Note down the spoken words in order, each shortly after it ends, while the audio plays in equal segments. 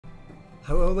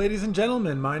Hello ladies and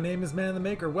gentlemen, my name is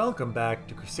ManTheMaker. Welcome back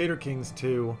to Crusader Kings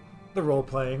II, the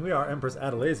role-playing. We are Empress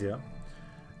Adelasia,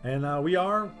 and we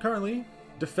are currently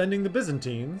defending the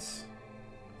Byzantines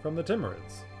from the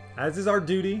Timurids. As is our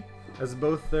duty, as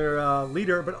both their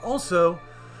leader, but also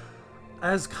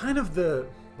as kind of the,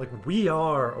 we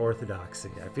are Orthodoxy.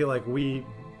 I feel like we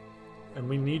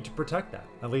need to protect that.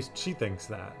 At least she thinks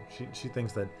that. She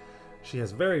thinks that she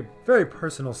has very, very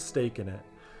personal stake in it.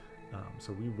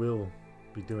 So we will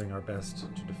be doing our best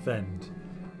to defend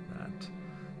that.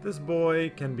 This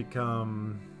boy can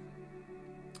become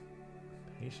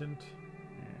patient.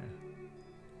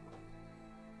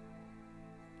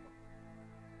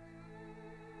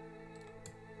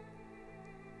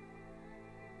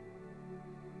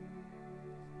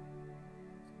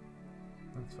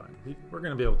 That's fine. We're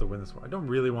going to be able to win this war. I don't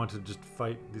really want to just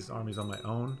fight these armies on my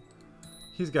own.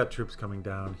 He's got troops coming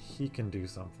down. He can do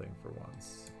something for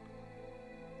once.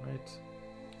 Right?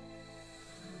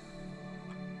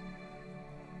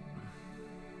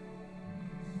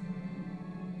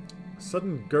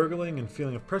 Sudden gurgling and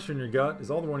feeling of pressure in your gut is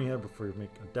all the warning you have before you make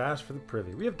a dash for the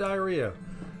privy. We have diarrhea.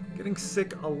 Getting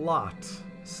sick a lot.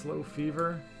 Slow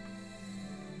fever.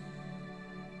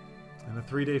 And a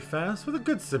 3-day fast with a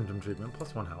good symptom treatment.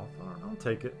 Plus 1 health. I'll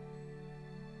take it.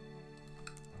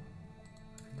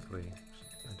 Frankly,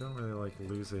 I don't really like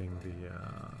losing the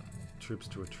troops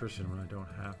to attrition when I don't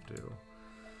have to.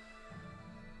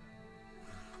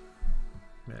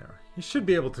 There. He should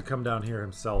be able to come down here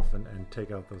himself and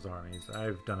take out those armies.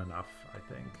 I've done enough, I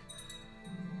think.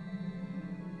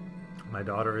 My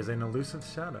daughter is an elusive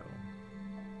shadow.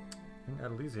 And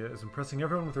Adelasia is impressing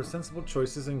everyone with her sensible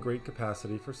choices and great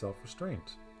capacity for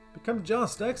self-restraint. Become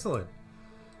just. Excellent.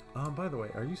 By the way,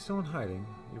 are you still in hiding?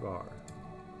 You are.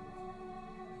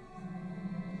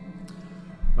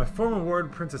 My former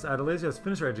ward, Princess Adelasia, has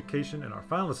finished her education. In our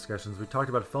final discussions, we talked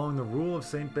about following the rule of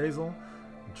Saint Basil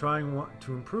and trying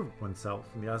to improve oneself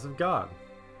in the eyes of God.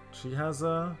 She has,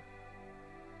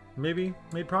 maybe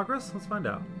made progress? Let's find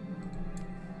out.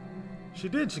 She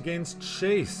did. She gains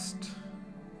chaste.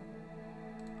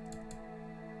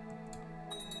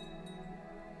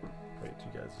 Wait,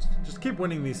 you guys just keep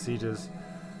winning these sieges.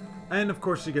 And, of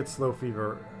course, she gets slow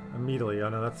fever immediately. Oh,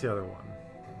 no, that's the other one.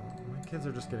 My kids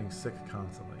are just getting sick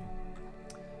constantly.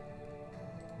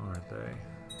 Aren't they?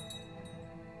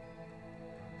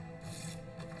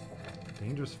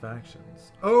 Dangerous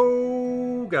factions.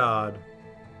 Oh, God.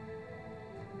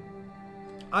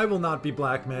 I will not be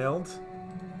blackmailed.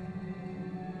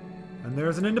 And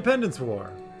there's an independence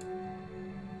war.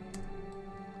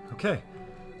 Okay.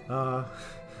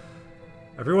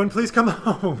 Everyone please come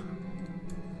home.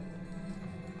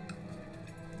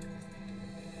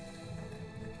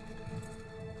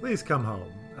 Please come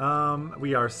home.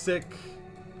 We are sick.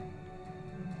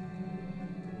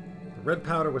 The red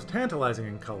powder was tantalizing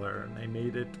in color, and they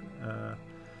made it, a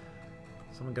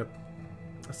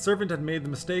servant had made the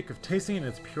mistake of tasting it in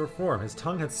its pure form. His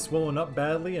tongue had swollen up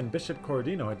badly, and Bishop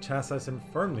Cordino had chastised him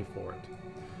firmly for it.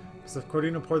 Bishop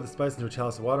Cordino poured the spice into a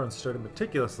chalice of water and stirred it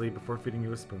meticulously before feeding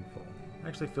you a spoonful. I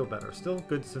actually feel better. Still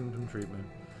good symptom treatment.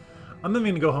 I'm then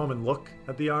going to go home and look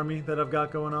at the army that I've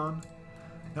got going on.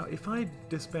 Now, if I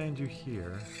disband you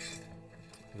here,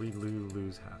 we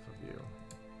lose half of you.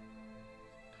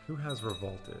 Who has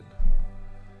revolted?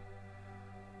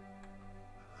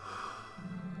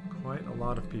 Quite a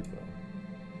lot of people.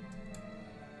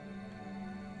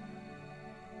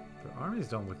 The armies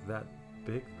don't look that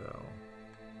big, though.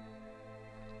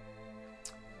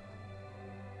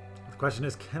 The question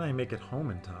is, can I make it home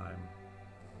in time?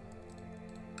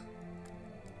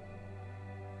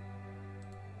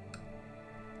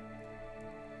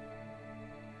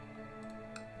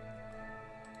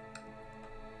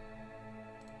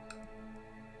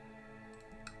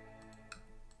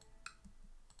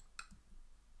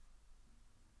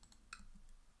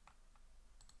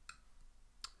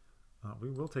 We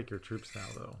will take your troops now,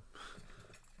 though.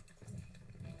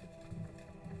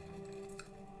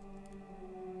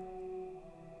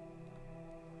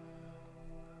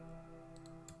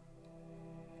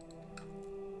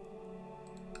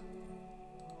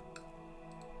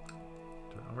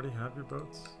 Do I already have your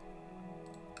boats?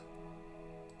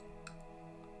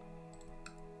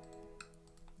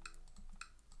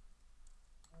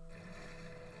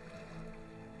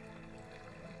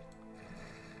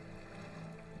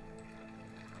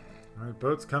 Alright,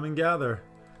 boats, come and gather.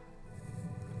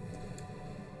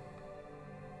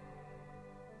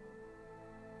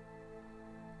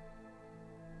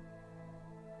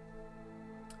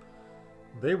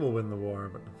 They will win the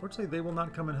war, but unfortunately they will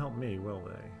not come and help me, will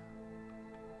they?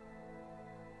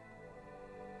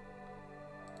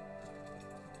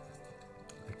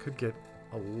 Could get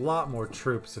a lot more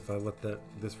troops if I let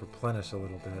this replenish a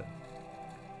little bit.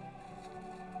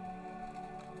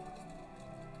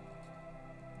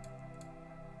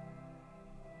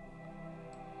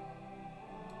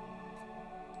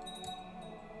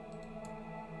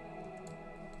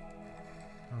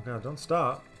 Oh god, don't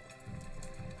stop.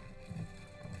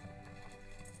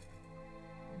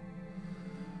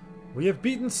 We have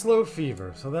beaten Slow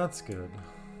Fever, so that's good.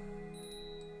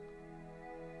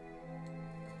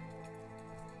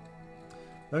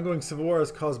 The ongoing civil war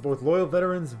has caused both loyal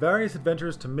veterans and various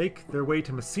adventurers to make their way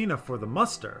to Messina for the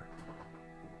muster.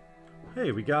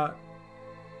 Hey, we got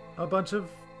a bunch of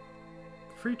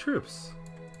free troops.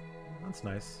 That's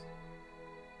nice.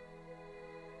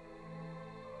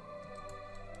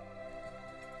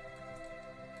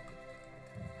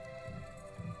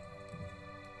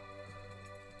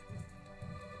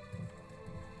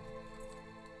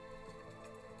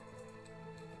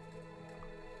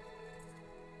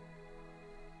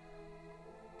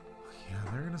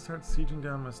 They're gonna start sieging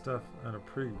down my stuff at a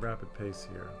pretty rapid pace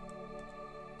here.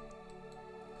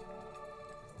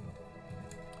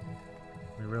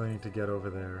 We really need to get over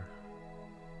there.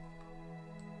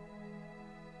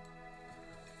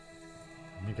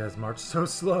 You guys march so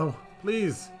slow.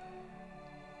 Please.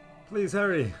 Please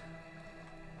hurry.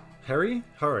 Hurry?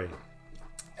 Hurry.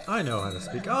 I know how to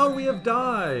speak. Oh, we have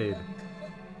died.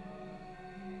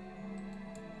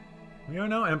 We are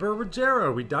now Emperor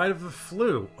Rogero. We died of the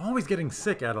flu. Always getting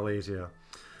sick, Adelasia.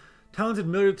 Talented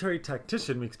military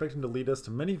tactician, we expect him to lead us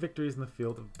to many victories in the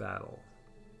field of battle.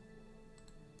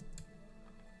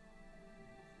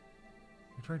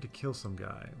 We're trying to kill some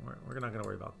guy. We're not going to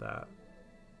worry about that.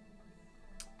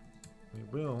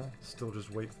 We will still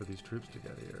just wait for these troops to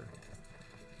get here.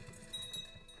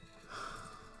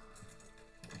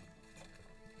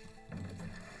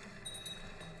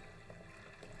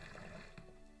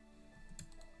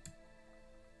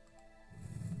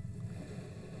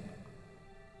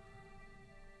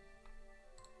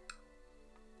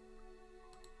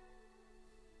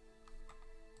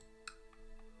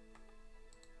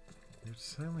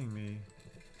 You're telling me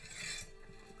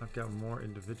I've got more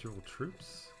individual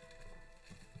troops?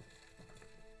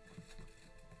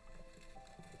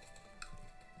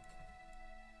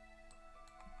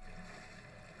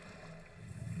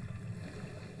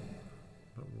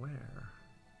 But where?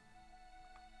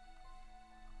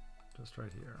 Just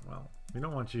right here. Well, we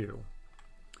don't want you.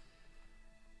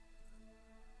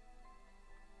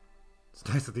 It's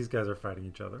nice that these guys are fighting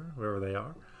each other, wherever they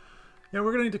are. Yeah,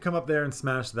 we're going to need to come up there and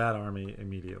smash that army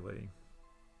immediately.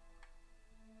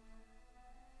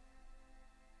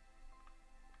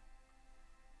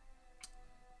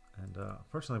 And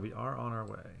fortunately, we are on our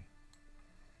way.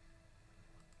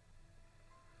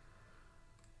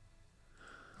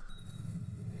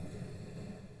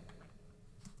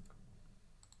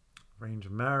 Arrange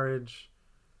marriage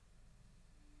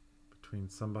between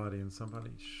somebody and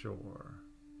somebody, sure.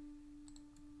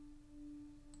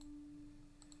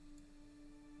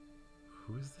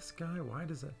 Who is this guy? Why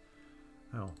does it...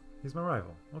 Oh, he's my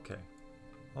rival. Okay,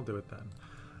 I'll do it then.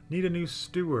 Need a new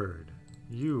steward.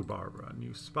 You, Barbara.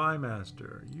 New spy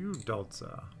master. You,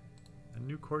 Dulza. A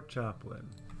new court chaplain.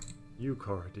 You,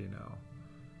 Corradino.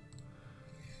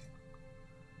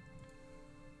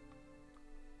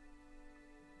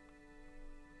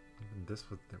 Even this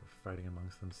was... They were fighting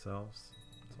amongst themselves.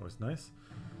 It's always nice.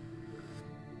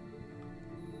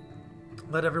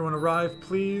 Let everyone arrive,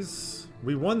 please.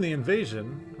 We won the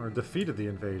invasion, or defeated the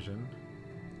invasion.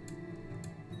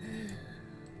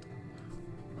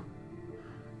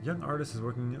 Young artist is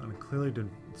working on a clearly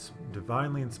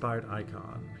divinely inspired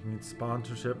icon. He needs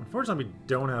sponsorship. Unfortunately, we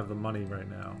don't have the money right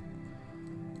now.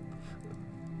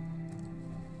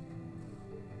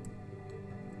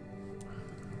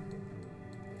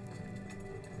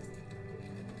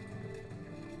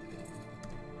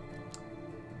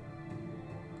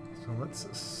 Let's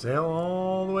sail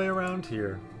all the way around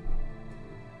here.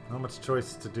 Not much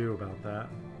choice to do about that.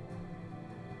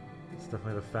 It's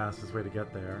definitely the fastest way to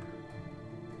get there.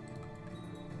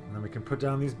 And then we can put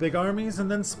down these big armies and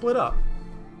then split up.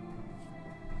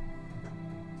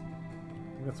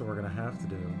 I think that's what we're going to have to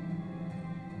do.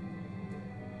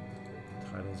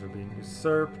 Titles are being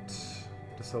usurped.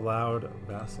 Disallowed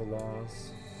vassal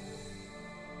laws.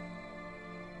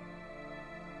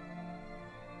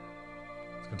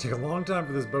 It's going to take a long time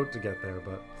for this boat to get there,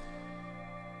 but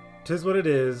 'tis what it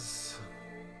is.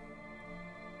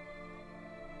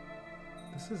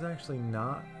 This is actually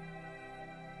not...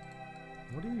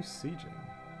 What are you sieging?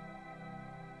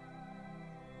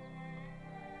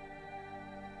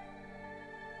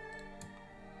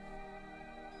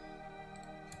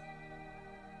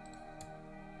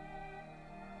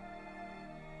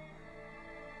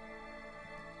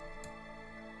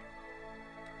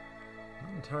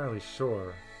 entirely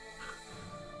sure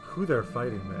who they're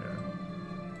fighting there.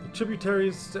 The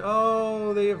tributaries...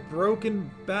 Oh, they have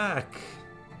broken back.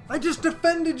 I just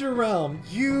defended your realm,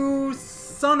 you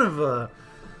son of a...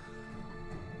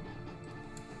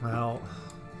 Well,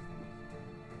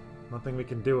 nothing we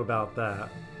can do about that.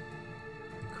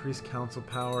 Increase council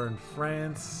power in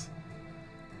France.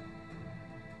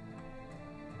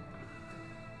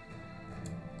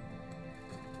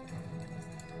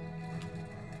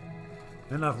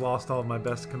 And I've lost all of my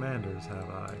best commanders, have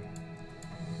I?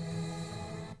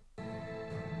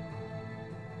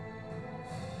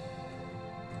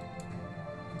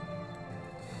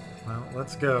 Well,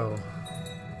 let's go.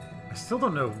 I still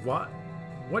don't know what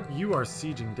you are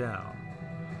sieging down.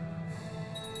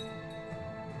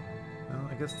 Well,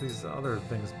 I guess these other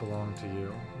things belong to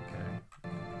you. Okay.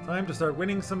 Time to start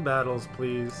winning some battles,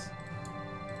 please.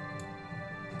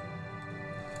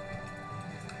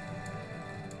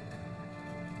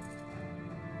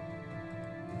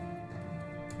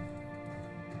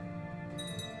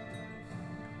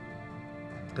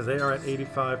 Because they are at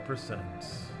 85%.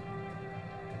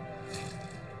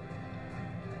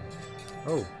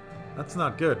 Oh, that's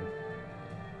not good.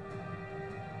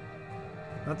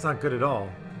 That's not good at all.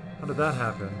 How did that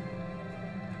happen?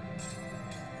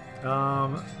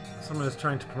 Someone is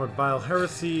trying to promote vile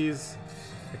heresies,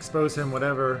 expose him,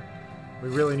 whatever. We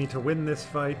really need to win this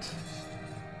fight.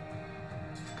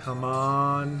 Come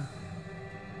on.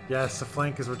 Yes, the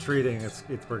flank is retreating.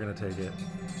 We're gonna take it.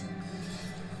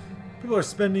 People are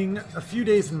spending a few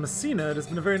days in Messina. It has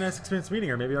been a very nice experience meeting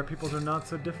her. Maybe our peoples are not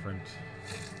so different.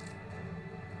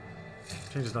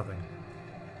 Changes nothing.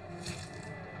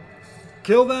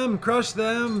 Kill them, crush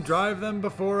them, drive them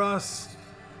before us.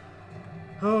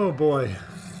 Oh boy.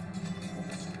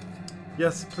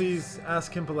 Yes, please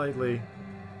ask him politely.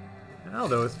 And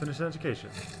Aldo has finished education.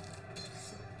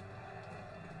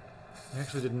 I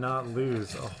actually did not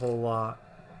lose a whole lot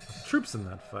of troops in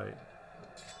that fight.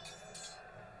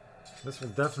 This will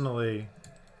definitely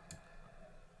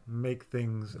make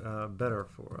things better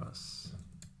for us.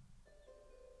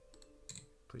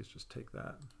 Please just take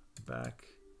that back.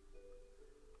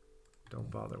 Don't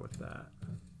bother with that.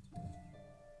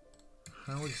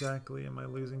 How exactly am I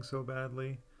losing so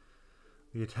badly?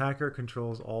 The attacker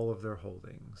controls all of their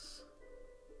holdings.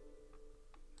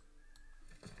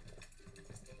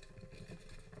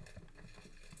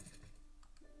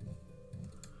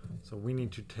 So we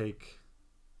need to take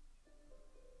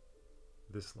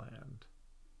this land.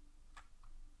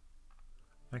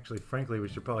 Actually, frankly, we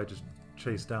should probably just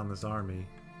chase down this army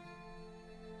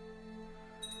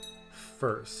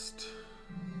first.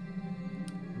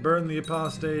 Burn the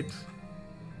apostate.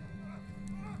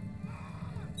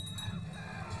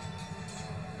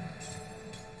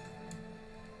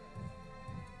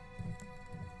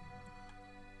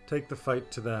 Take the fight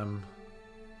to them.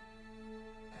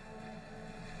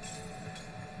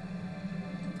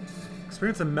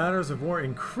 Experience in matters of war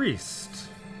increased.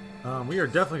 We are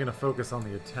definitely going to focus on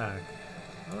the attack.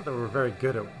 I thought they were very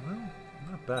good at... Well,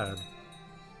 not bad.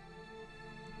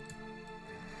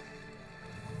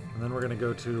 And then we're going to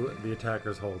go to the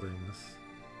attacker's holdings.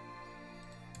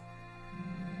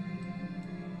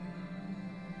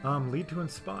 Lead to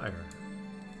inspire.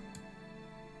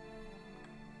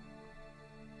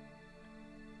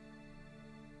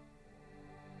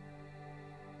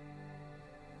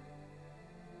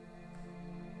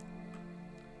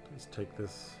 Please take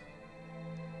this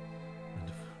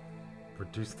and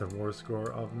reduce the war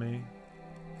score of me.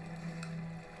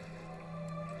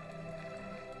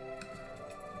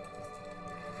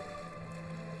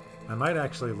 I might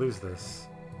actually lose this.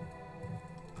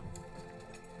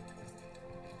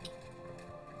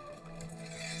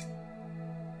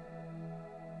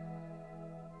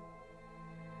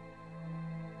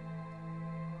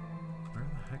 Where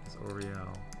the heck is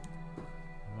Oriel?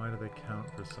 Why do they count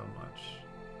for so much?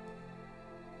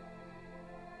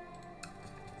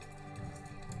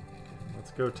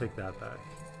 Let's go take that back.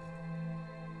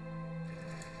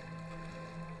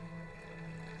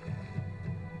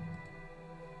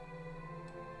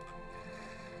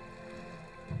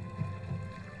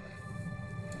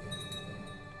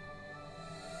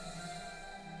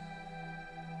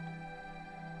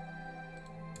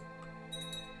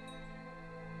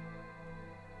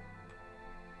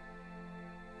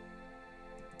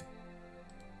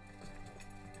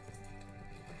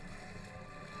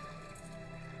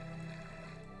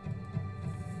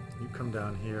 Come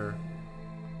down here.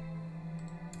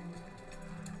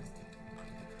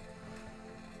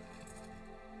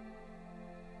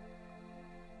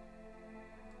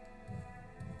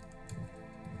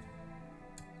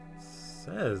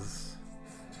 Says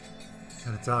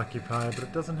And it's occupied, but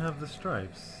it doesn't have the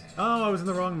stripes. Oh, I was in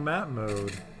the wrong map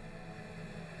mode.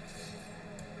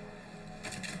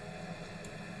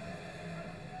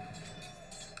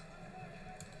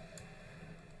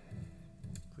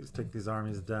 Please take these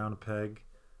armies down a peg.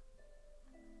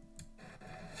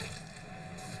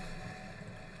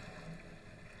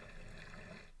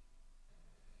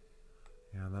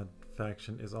 Yeah, that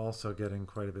faction is also getting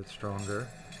quite a bit stronger.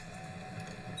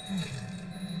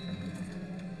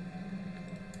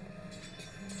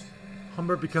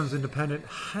 Humbert becomes independent.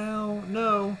 Hell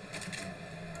no!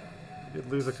 We did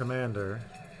lose a commander.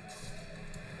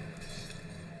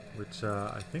 Which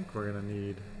I think we're gonna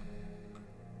need.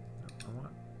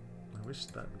 I wish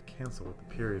that would cancel with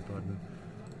the period button.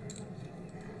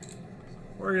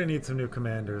 We're gonna need some new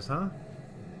commanders, huh?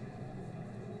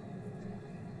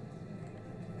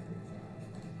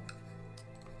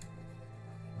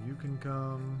 You can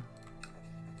come.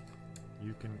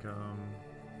 You can come.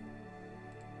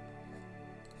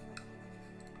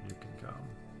 You can come.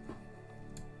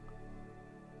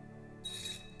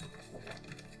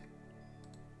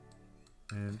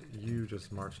 And you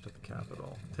just march to the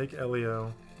capital. Take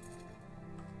Elio.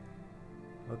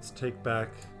 Let's take back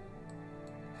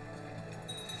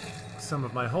some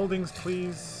of my holdings,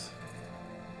 please.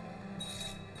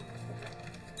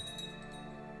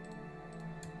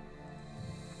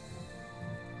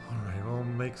 Alright, we'll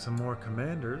make some more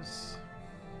commanders.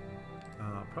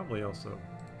 Probably also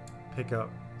pick up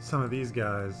some of these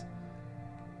guys.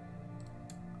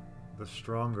 The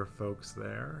stronger folks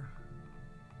there.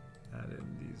 Add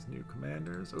in these new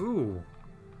commanders. Ooh!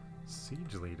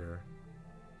 Siege leader.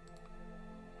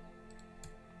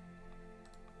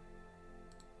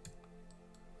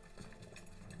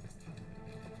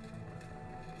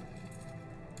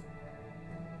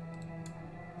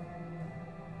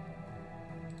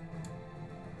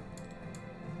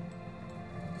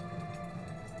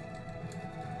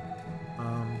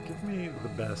 Give me the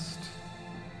best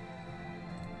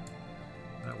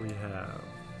that we have.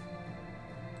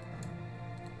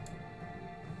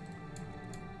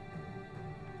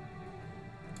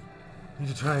 Need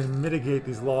to try and mitigate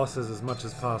these losses as much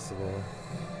as possible.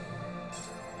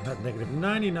 I'm at negative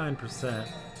 99%.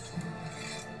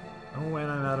 Oh,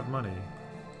 and I'm out of money.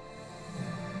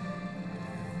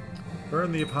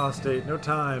 Burn the apostate, no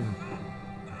time.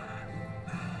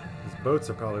 These boats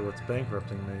are probably what's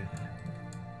bankrupting me.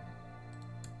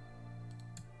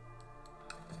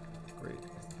 Great.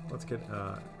 Let's get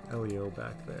Elio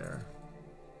back there.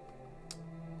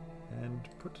 And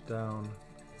put down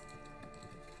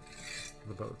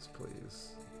the boats,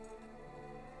 please.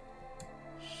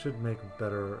 Should make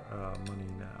better money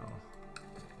now.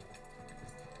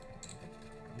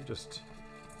 You just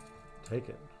take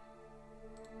it.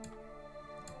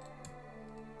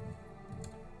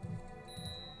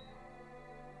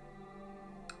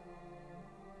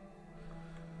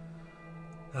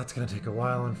 That's going to take a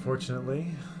while, unfortunately.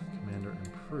 Commander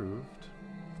improved.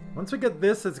 Once we get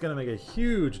this, it's going to make a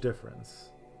huge difference.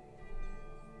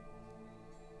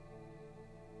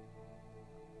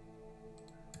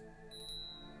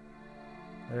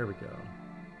 There we go.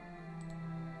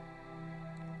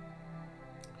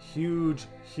 Huge,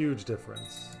 huge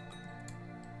difference.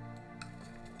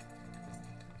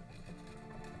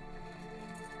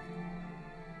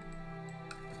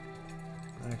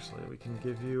 Actually, we can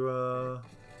give you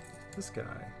this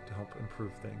guy to help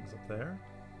improve things up there.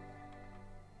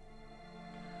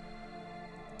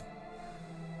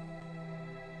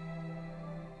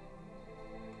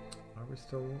 Are we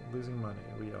still losing money?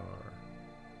 We are.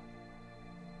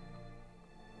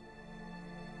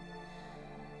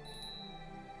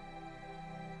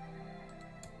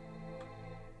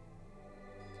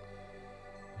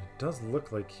 It does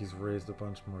look like he's raised a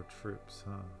bunch more troops,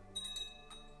 huh?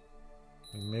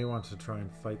 We may want to try and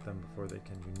fight them before they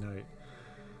can unite.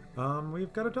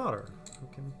 We've got a daughter who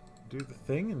can do the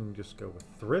thing and just go with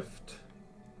thrift.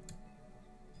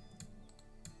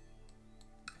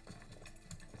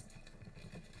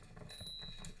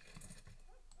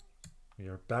 We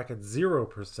are back at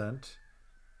 0%.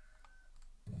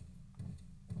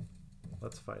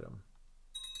 Let's fight him.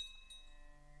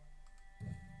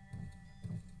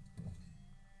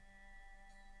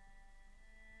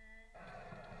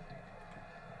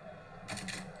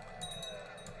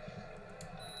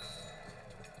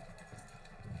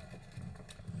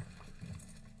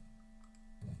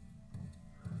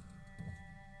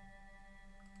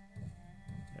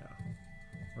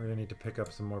 We're gonna need to pick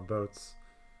up some more boats.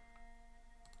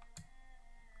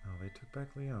 Oh, they took back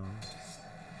Lyon.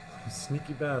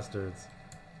 Sneaky bastards.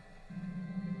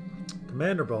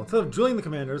 Commander Ball. Instead of drilling the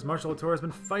commanders, Marshal Latour has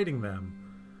been fighting them.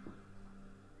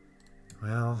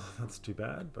 Well, that's too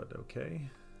bad, but okay.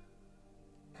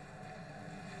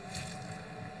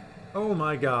 Oh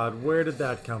my god, where did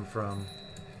that come from?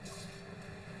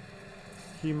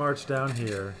 He marched down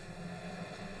here.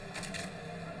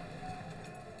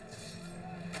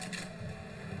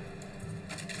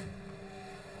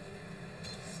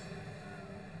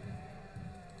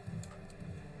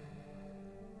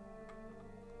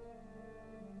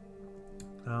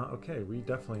 Okay, we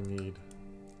definitely need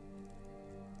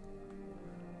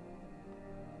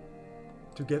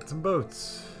to get some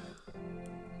boats.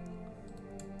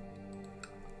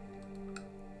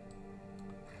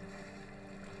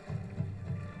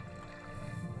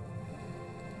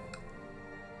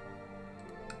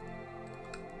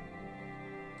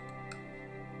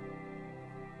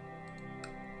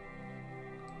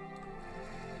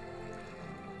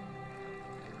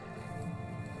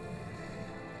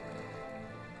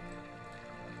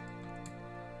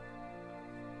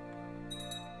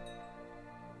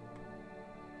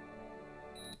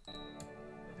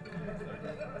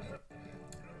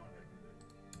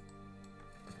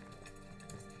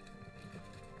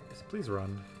 Please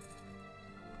run.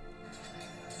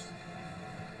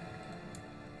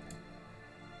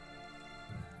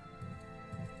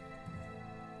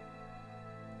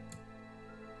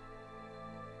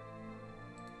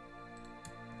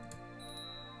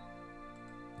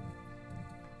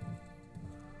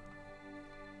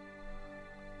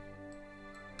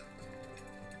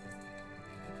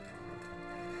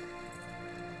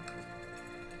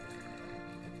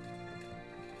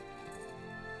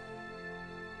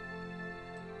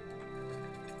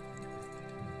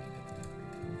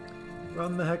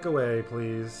 Run the heck away,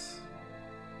 please.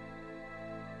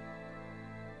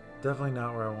 Definitely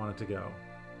not where I want it to go.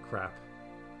 Crap.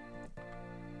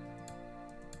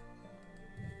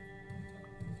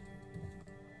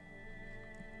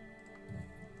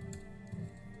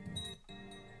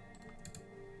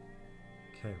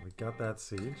 Okay, we got that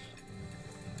siege.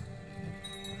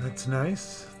 That's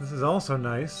nice. This is also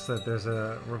nice that there's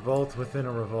a revolt within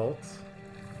a revolt.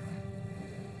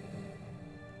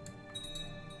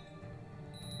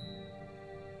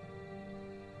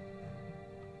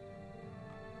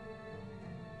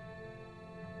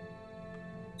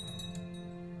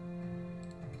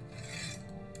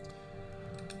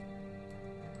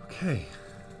 Okay.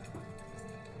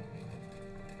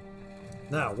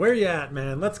 Now, where you at,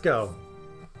 man? Let's go.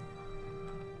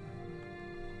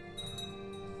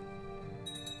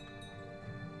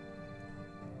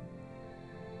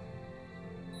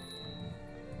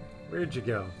 Where'd you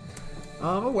go?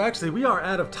 Oh, actually, we are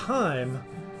out of time.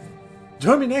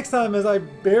 Join me next time as I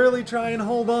barely try and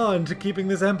hold on to keeping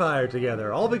this empire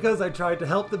together. All because I tried to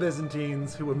help the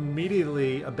Byzantines, who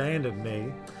immediately abandoned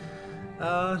me.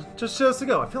 Just shows to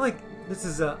go. I feel like this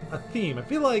is a theme. I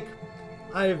feel like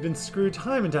I have been screwed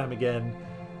time and time again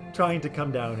trying to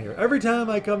come down here. Every time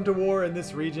I come to war in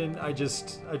this region, I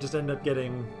just end up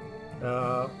getting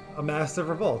a massive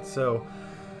revolt. So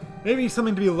maybe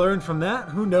something to be learned from that.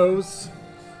 Who knows?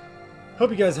 Hope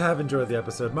you guys have enjoyed the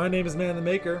episode. My name is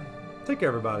ManTheMaker. Take care,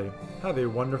 everybody. Have a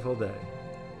wonderful day.